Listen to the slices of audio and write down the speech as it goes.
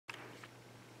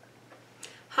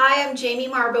Hi, I'm Jamie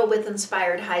Marble with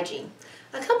Inspired Hygiene.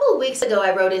 A couple of weeks ago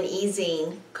I wrote an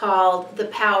e-zine called The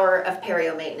Power of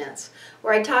Perio Maintenance,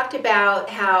 where I talked about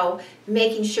how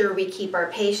making sure we keep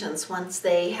our patients once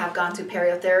they have gone through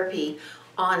periotherapy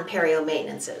on perio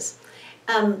maintenances.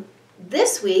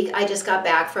 This week I just got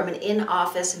back from an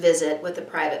in-office visit with a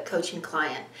private coaching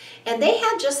client, and they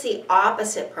had just the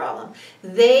opposite problem.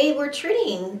 They were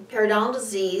treating periodontal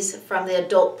disease from the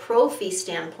adult prophy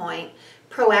standpoint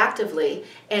proactively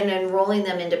and enrolling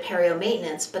them into perio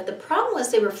maintenance, but the problem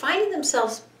was they were finding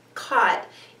themselves caught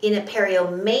in a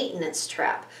perio maintenance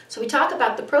trap. So we talk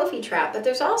about the prophy trap, but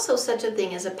there's also such a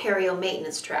thing as a perio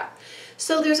maintenance trap.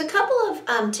 So there's a couple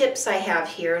of tips I have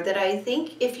here that I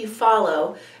think if you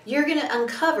follow, you're going to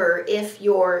uncover if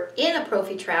you're in a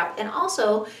prophy trap and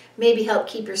also maybe help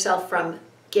keep yourself from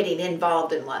getting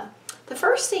involved in one. The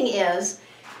first thing is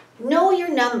know your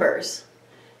numbers.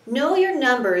 Know your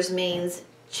numbers means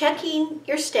checking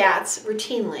your stats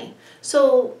routinely.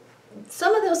 So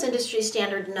some of those industry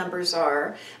standard numbers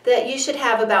are that you should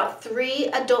have about 3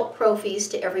 adult prophies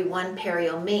to every 1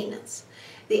 perio maintenance.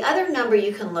 The other number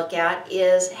you can look at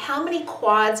is how many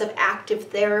quads of active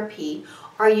therapy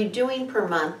are you doing per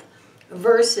month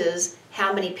versus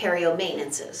how many perio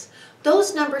maintenances.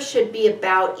 Those numbers should be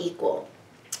about equal.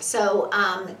 So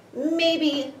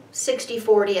maybe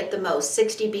 60-40 at the most,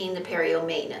 60 being the perio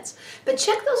maintenance. But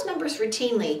check those numbers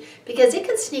routinely because it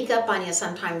can sneak up on you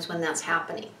sometimes when that's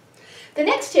happening. The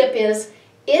next tip is,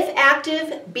 if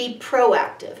active, be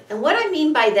proactive. And what I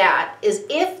mean by that is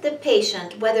if the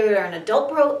patient, whether they're an adult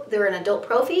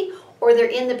prophy or they're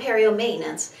in the perio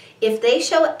maintenance, if they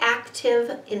show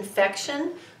active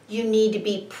infection, you need to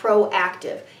be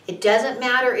proactive. It doesn't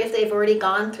matter if they've already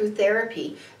gone through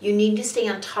therapy. You need to stay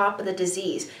on top of the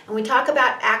disease. And we talk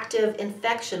about active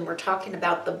infection, we're talking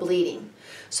about the bleeding.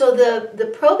 So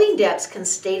the probing depths can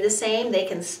stay the same, they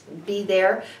can be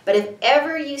there, but if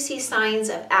ever you see signs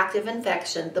of active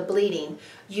infection, the bleeding,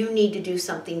 you need to do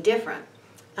something different.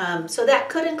 So that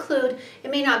could include, it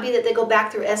may not be that they go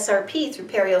back through SRP, through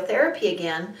periotherapy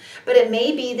again, but it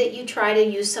may be that you try to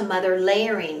use some other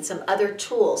layering, some other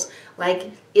tools,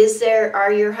 like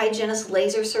are your hygienists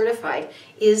laser certified?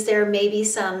 Is there maybe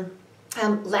some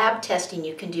lab testing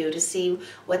you can do to see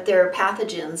what their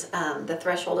pathogens, the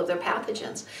threshold of their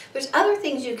pathogens. There's other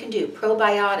things you can do,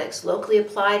 probiotics, locally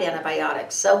applied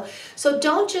antibiotics. So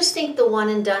don't just think the one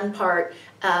and done part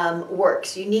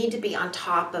works. You need to be on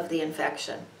top of the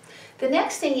infection. The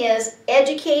next thing is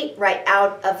educate right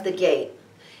out of the gate.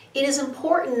 It is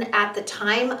important at the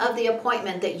time of the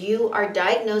appointment that you are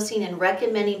diagnosing and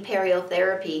recommending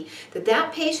periotherapy that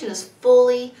that patient is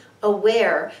fully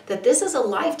aware that this is a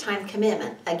lifetime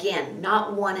commitment. Again,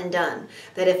 not one and done.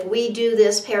 That if we do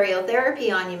this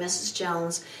periotherapy on you, Mrs.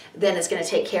 Jones, then it's going to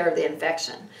take care of the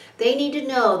infection. They need to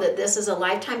know that this is a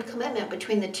lifetime commitment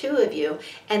between the two of you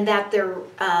and that their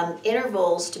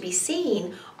intervals to be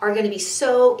seen are going to be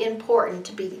so important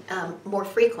to be more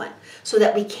frequent so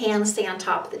that we can stay on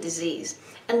top of the disease.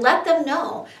 And let them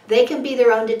know they can be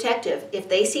their own detective. If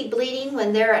they see bleeding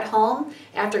when they're at home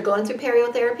after going through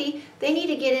periotherapy, they need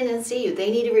to get in and see you. They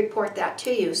need to report that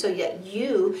to you so that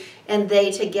you and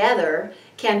they together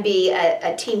can be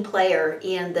a team player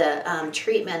in the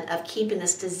treatment of keeping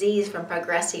this disease from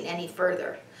progressing any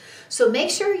further. So make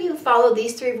sure you follow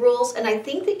these 3 rules, and I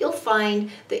think that you'll find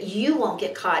that you won't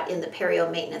get caught in the perio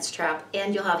maintenance trap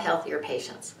and you'll have healthier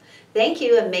patients. Thank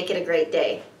you, and make it a great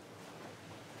day.